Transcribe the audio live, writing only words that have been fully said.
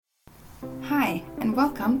Hi, and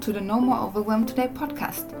welcome to the No More Overwhelmed Today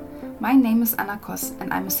podcast. My name is Anna Koss,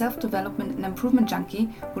 and I'm a self-development and improvement junkie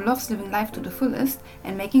who loves living life to the fullest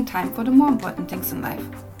and making time for the more important things in life.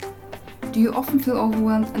 Do you often feel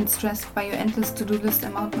overwhelmed and stressed by your endless to-do list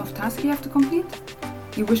and mountain of tasks you have to complete?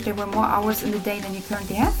 You wish there were more hours in the day than you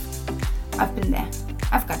currently have? I've been there.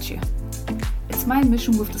 I've got you. It's my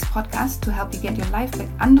mission with this podcast to help you get your life back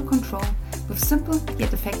under control with simple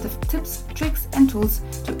yet effective tips, tricks, and tools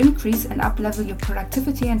to increase and up-level your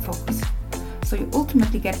productivity and focus, so you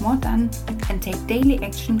ultimately get more done and take daily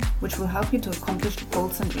action which will help you to accomplish your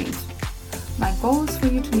goals and dreams. My goal is for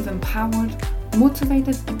you to live empowered,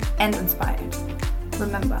 motivated, and inspired.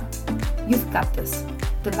 Remember, you've got this.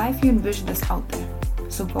 The life you envision is out there,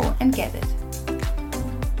 so go and get it.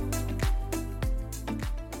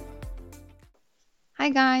 Hi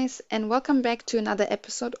guys, and welcome back to another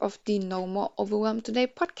episode of the No More Overwhelmed Today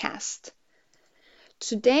podcast.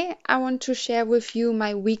 Today I want to share with you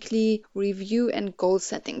my weekly review and goal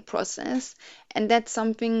setting process, and that's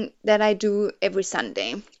something that I do every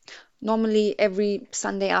Sunday. Normally every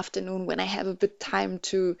Sunday afternoon when I have a bit time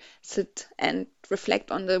to sit and reflect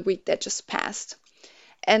on the week that just passed.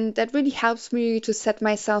 And that really helps me to set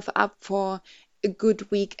myself up for a good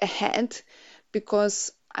week ahead,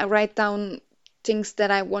 because I write down things that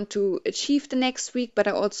I want to achieve the next week, but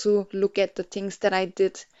I also look at the things that I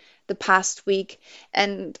did the past week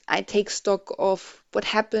and I take stock of what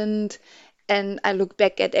happened, and I look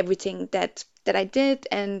back at everything that I did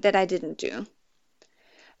and that I didn't do.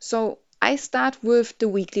 So I start with the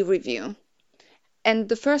weekly review. And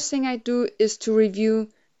the first thing I do is to review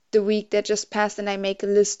the week that just passed, and I make a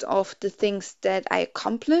list of the things that I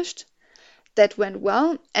accomplished, that went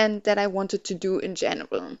well, and that I wanted to do in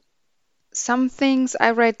general. Some things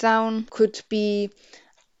I write down could be: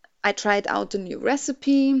 I tried out a new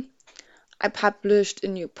recipe, I published a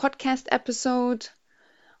new podcast episode,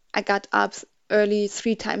 I got up early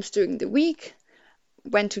 3 times during the week,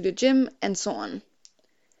 went to the gym, and so on.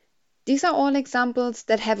 These are all examples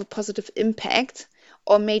that have a positive impact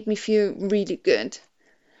or made me feel really good.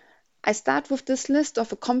 I start with this list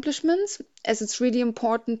of accomplishments, as it's really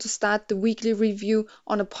important to start the weekly review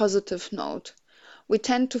on a positive note. We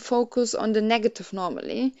tend to focus on the negative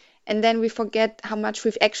normally, and then we forget how much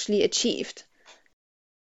we've actually achieved.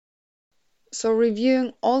 So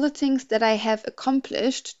reviewing all the things that I have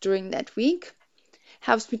accomplished during that week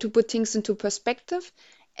helps me to put things into perspective,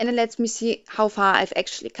 and it lets me see how far I've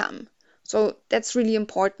actually come. So that's really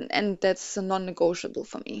important, and that's a non-negotiable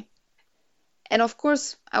for me. And of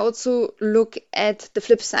course, I also look at the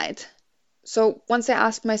flip side. So once I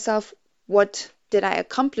ask myself, what did I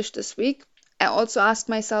accomplish this week? I also ask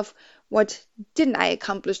myself, what didn't I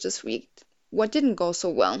accomplish this week? What didn't go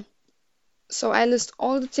so well? So I list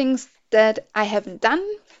all the things that I haven't done,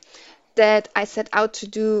 that I set out to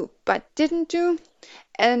do but didn't do,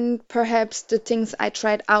 and perhaps the things I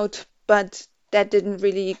tried out but that didn't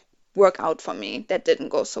really work out for me, that didn't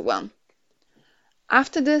go so well.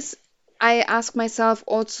 After this, I ask myself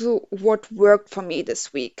also what worked for me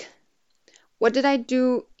this week. What did I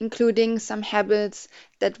do, including some habits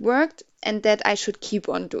that worked and that I should keep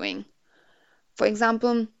on doing? For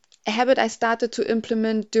example, a habit I started to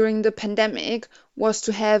implement during the pandemic was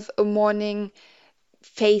to have a morning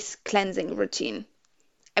face cleansing routine.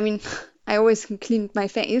 I mean, I always cleaned my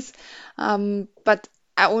face, but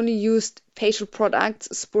I only used facial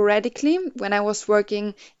products sporadically when I was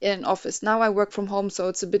working in an office. Now I work from home, so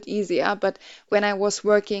it's a bit easier. But when I was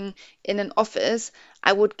working in an office,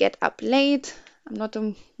 I would get up late. I'm not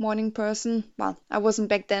a morning person. Well, I wasn't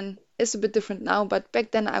back then. It's a bit different now, but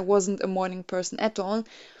back then I wasn't a morning person at all.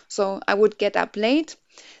 So I would get up late.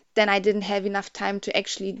 Then I didn't have enough time to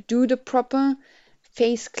actually do the proper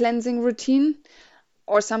face cleansing routine,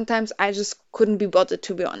 or sometimes I just couldn't be bothered,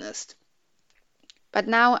 to be honest. But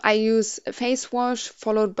now I use a face wash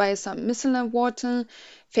followed by some micellar water,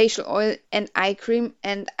 facial oil, and eye cream,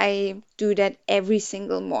 and I do that every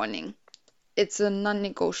single morning. It's a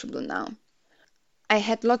non-negotiable now. I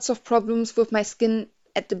had lots of problems with my skin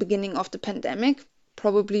at the beginning of the pandemic,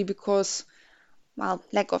 probably because, well,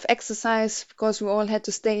 lack of exercise, because we all had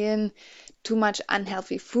to stay in, too much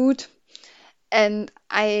unhealthy food, and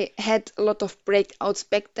I had a lot of breakouts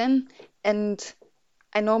back then, and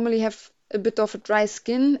I normally have a bit of a dry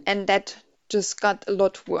skin, and that just got a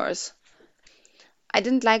lot worse. I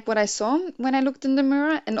didn't like what I saw when I looked in the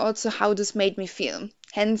mirror, and also how this made me feel.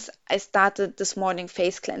 Hence, I started this morning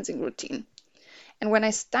face cleansing routine. And when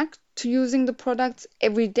I stuck to using the products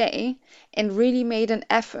every day and really made an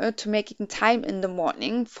effort to making time in the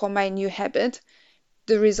morning for my new habit,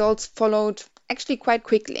 the results followed actually quite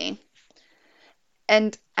quickly.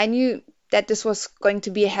 And I knew that this was going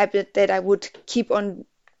to be a habit that I would keep on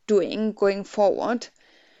doing going forward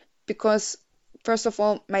because, first of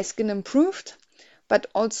all, my skin improved, but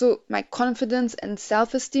also my confidence and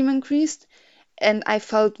self esteem increased, and I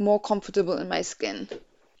felt more comfortable in my skin.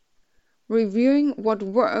 Reviewing what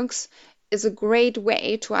works is a great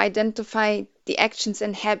way to identify the actions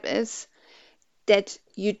and habits that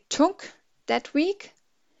you took that week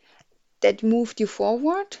that moved you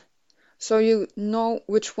forward, so you know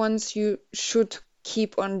which ones you should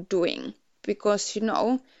keep on doing because you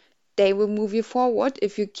know they will move you forward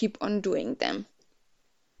if you keep on doing them.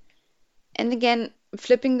 And again,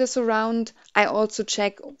 flipping this around, I also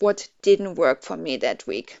check what didn't work for me that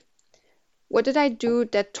week. What did I do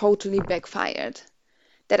that totally backfired?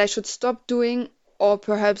 That I should stop doing, or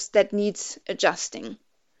perhaps that needs adjusting?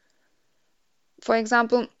 For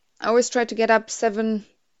example, I always try to get up 7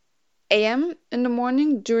 a.m. in the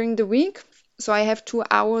morning during the week. So I have 2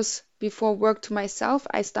 hours before work to myself.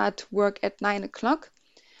 I start work at 9 o'clock,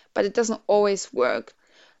 but it doesn't always work.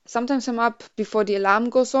 Sometimes I'm up before the alarm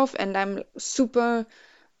goes off and I'm super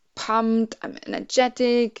pumped, I'm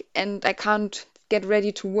energetic, and I can't get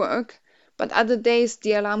ready to work. But other days,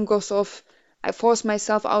 the alarm goes off, I force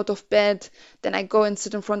myself out of bed, then I go and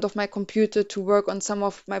sit in front of my computer to work on some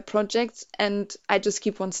of my projects, and I just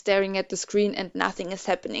keep on staring at the screen and nothing is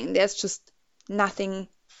happening. There's just nothing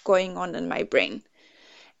going on in my brain.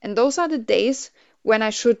 And those are the days when I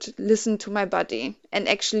should listen to my body and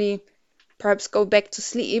actually perhaps go back to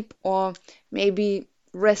sleep or maybe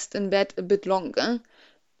rest in bed a bit longer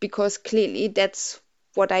because clearly that's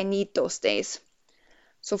what I need those days.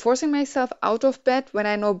 So forcing myself out of bed when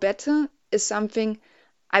I know better is something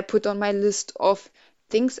I put on my list of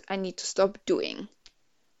things I need to stop doing.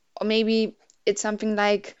 Or maybe it's something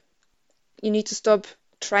like you need to stop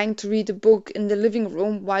trying to read a book in the living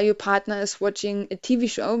room while your partner is watching a TV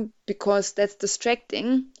show because that's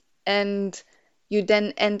distracting and you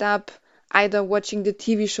then end up either watching the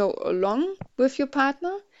TV show along with your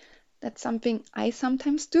partner. That's something I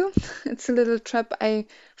sometimes do. It's a little trap I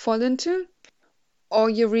fall into. Or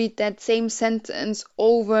you read that same sentence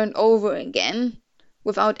over and over again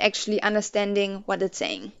without actually understanding what it's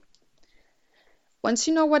saying. Once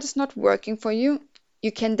you know what is not working for you,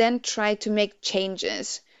 you can then try to make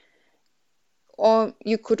changes. Or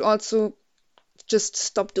you could also just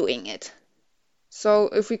stop doing it. So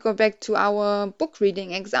if we go back to our book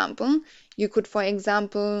reading example, you could, for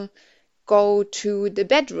example, go to the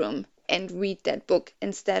bedroom and read that book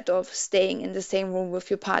instead of staying in the same room with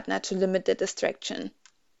your partner to limit the distraction.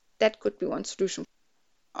 That could be one solution.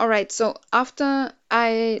 All right, so after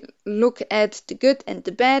I look at the good and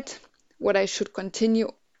the bad, what I should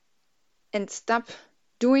continue and stop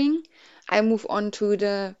doing, I move on to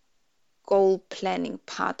the goal planning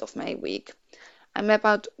part of my week. I map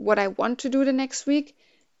out what I want to do the next week,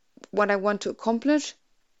 what I want to accomplish,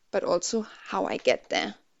 but also how I get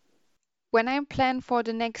there. When I plan for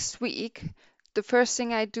the next week, the first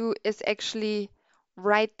thing I do is actually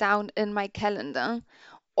write down in my calendar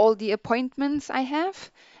all the appointments I have,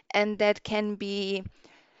 and that can be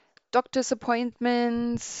doctor's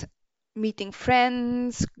appointments, meeting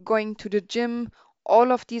friends, going to the gym,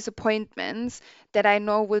 all of these appointments that I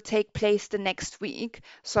know will take place the next week.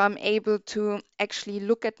 So I'm able to actually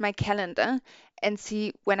look at my calendar and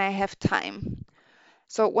see when I have time.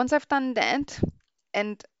 So once I've done that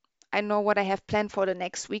and I know what I have planned for the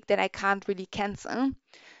next week that I can't really cancel,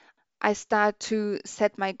 I start to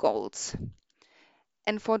set my goals.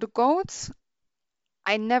 And for the goals,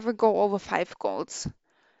 I never go over 5 goals.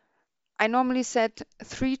 I normally set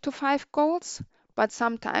 3 to 5 goals, but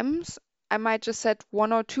sometimes I might just set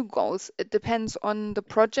 1 or 2 goals. It depends on the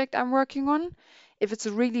project I'm working on. If it's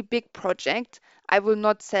a really big project, I will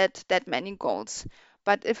not set that many goals.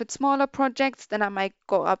 But if it's smaller projects, then I might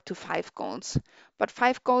go up to 5 goals. But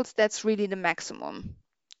 5 goals, that's really the maximum.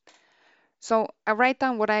 So I write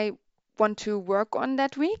down what I want to work on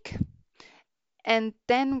that week. And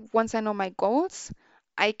then once I know my goals,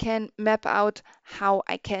 I can map out how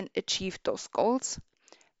I can achieve those goals.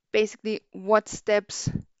 Basically, what steps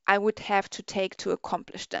I would have to take to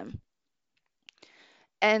accomplish them.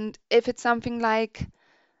 And if it's something like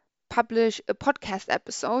publish a podcast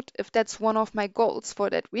episode, if that's one of my goals for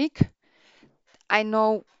that week, I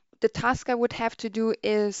know the task I would have to do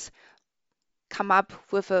is come up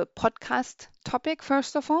with a podcast topic,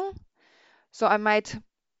 first of all. So I might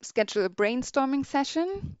schedule a brainstorming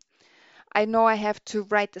session. I know I have to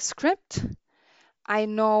write the script. I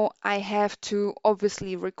know I have to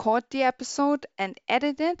obviously record the episode and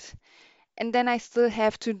edit it. And then I still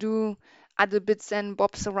have to do other bits and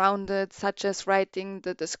bobs around it, such as writing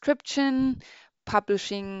the description,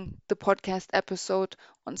 publishing the podcast episode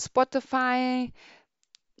on Spotify,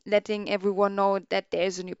 letting everyone know that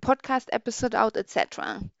there's a new podcast episode out,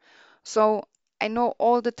 etc. So I know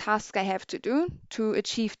all the tasks I have to do to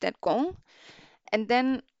achieve that goal. And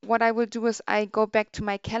then what I will do is I go back to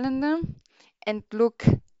my calendar and look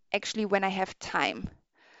actually when I have time.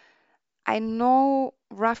 I know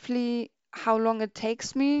roughly how long it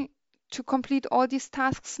takes me to complete all these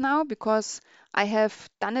tasks now because I have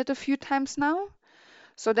done it a few times now.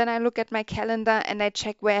 So then I look at my calendar and I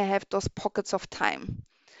check where I have those pockets of time.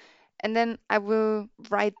 And then I will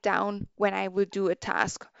write down when I will do a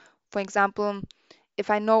task. For example,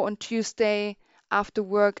 if I know on Tuesday after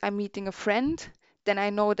work I'm meeting a friend, then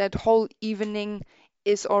I know that whole evening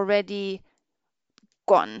is already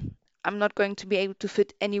gone. I'm not going to be able to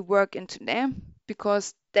fit any work into there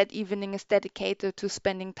because that evening is dedicated to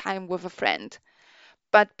spending time with a friend.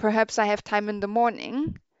 But perhaps I have time in the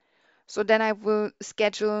morning, so then I will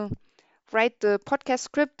schedule, write the podcast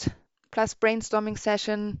script plus brainstorming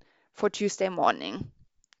session for Tuesday morning,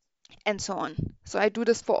 and so on. So I do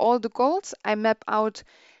this for all the goals. I map out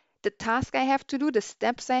the task I have to do, the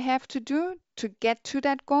steps I have to do to get to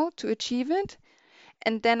that goal, to achieve it.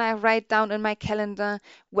 And then I write down in my calendar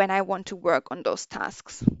when I want to work on those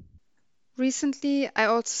tasks. Recently, I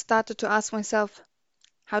also started to ask myself,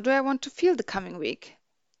 how do I want to feel the coming week?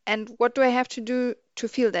 And what do I have to do to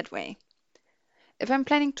feel that way? If I'm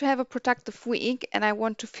planning to have a productive week and I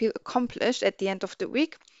want to feel accomplished at the end of the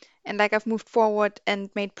week, and like I've moved forward and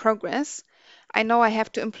made progress, I know I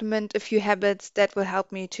have to implement a few habits that will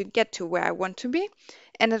help me to get to where I want to be,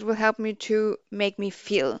 and it will help me to make me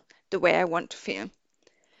feel the way I want to feel.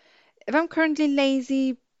 If I'm currently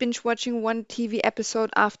lazy, binge watching one TV episode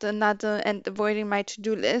after another and avoiding my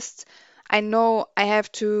to-do list, I know I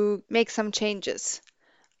have to make some changes.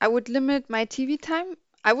 I would limit my TV time.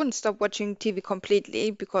 I wouldn't stop watching TV completely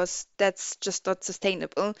because that's just not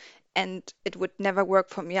sustainable and it would never work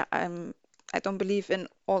for me. I don't believe in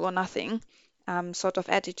all or nothing sort of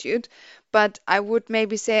attitude. But I would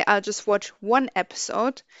maybe say I'll just watch one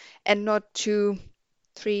episode and not two,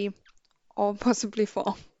 three, or possibly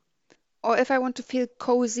four. Or if I want to feel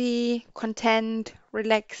cozy, content,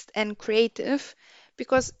 relaxed, and creative,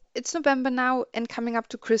 because it's November now and coming up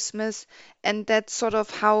to Christmas, and that's sort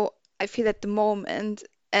of how I feel at the moment,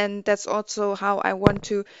 and that's also how I want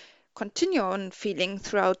to continue on feeling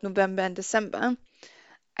throughout November and December.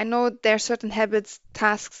 I know there are certain habits,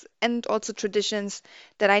 tasks, and also traditions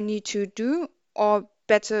that I need to do, or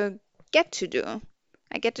better, get to do.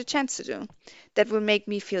 I get the chance to do that will make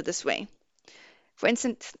me feel this way. For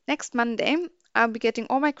instance, next Monday, I'll be getting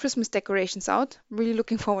all my Christmas decorations out. I'm really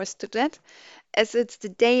looking forward to that, as it's the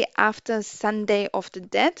day after Sunday of the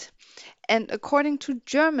Dead. And according to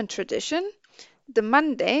German tradition, the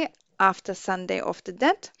Monday after Sunday of the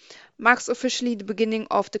Dead marks officially the beginning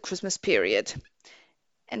of the Christmas period.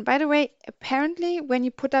 And by the way, apparently, when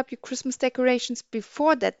you put up your Christmas decorations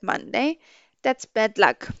before that Monday, that's bad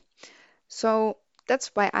luck. So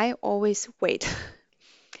that's why I always wait.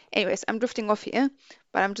 Anyways, I'm drifting off here,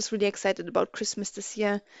 but I'm just really excited about Christmas this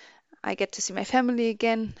year. I get to see my family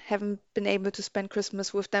again. Haven't been able to spend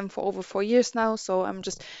Christmas with them for over 4 years now, so I'm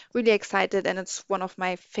just really excited, and it's one of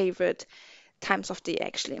my favorite times of the year,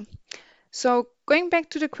 actually. So, going back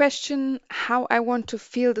to the question how I want to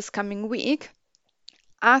feel this coming week,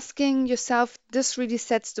 asking yourself this really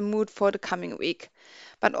sets the mood for the coming week,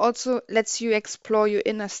 but also lets you explore your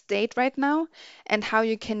inner state right now and how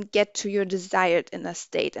you can get to your desired inner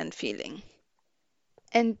state and feeling.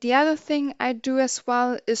 And the other thing I do as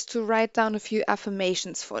well is to write down a few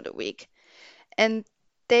affirmations for the week. And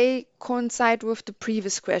they coincide with the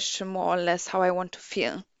previous question, more or less, how I want to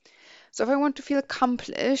feel. So if I want to feel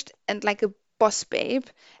accomplished and like a boss babe,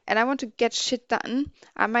 and I want to get shit done,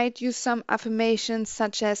 I might use some affirmations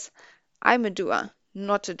such as, I'm a doer,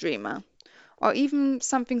 not a dreamer. Or even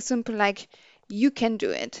something simple like, you can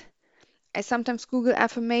do it. I sometimes Google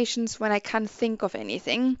affirmations when I can't think of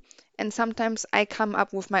anything, and sometimes I come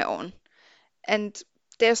up with my own. And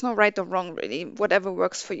there's no right or wrong, really, whatever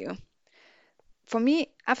works for you. For me,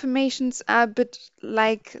 affirmations are a bit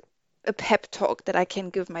like a pep talk that I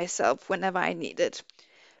can give myself whenever I need it.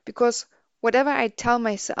 Because whatever I tell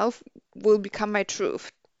myself will become my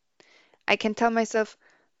truth. I can tell myself,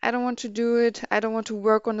 I don't want to do it, I don't want to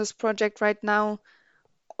work on this project right now.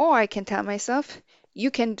 Or I can tell myself, you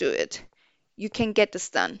can do it, you can get this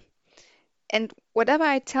done. And whatever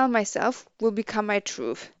I tell myself will become my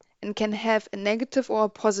truth and can have a negative or a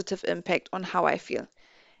positive impact on how I feel.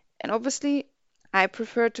 And obviously, I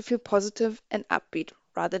prefer to feel positive and upbeat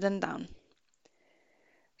rather than down.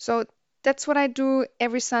 So that's what I do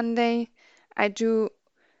every Sunday. I do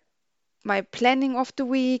my planning of the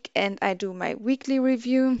week and I do my weekly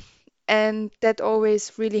review. And that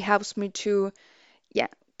always really helps me to, yeah,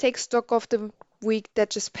 take stock of the week that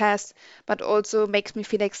just passed, but also makes me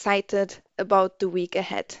feel excited about the week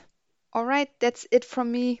ahead. All right, that's it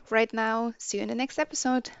from me right now. See you in the next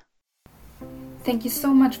episode. Thank you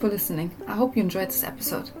so much for listening. I hope you enjoyed this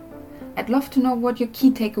episode. I'd love to know what your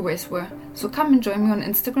key takeaways were, so come and join me on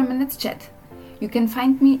Instagram and let's chat. You can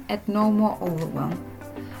find me at No More Overwhelm.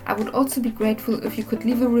 I would also be grateful if you could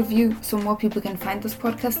leave a review so more people can find this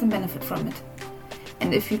podcast and benefit from it.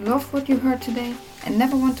 And if you loved what you heard today and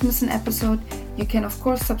never want to miss an episode, you can of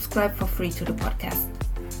course subscribe for free to the podcast.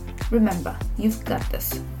 Remember, you've got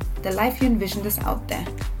this. The life you envisioned is out there.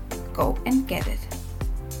 Go and get it.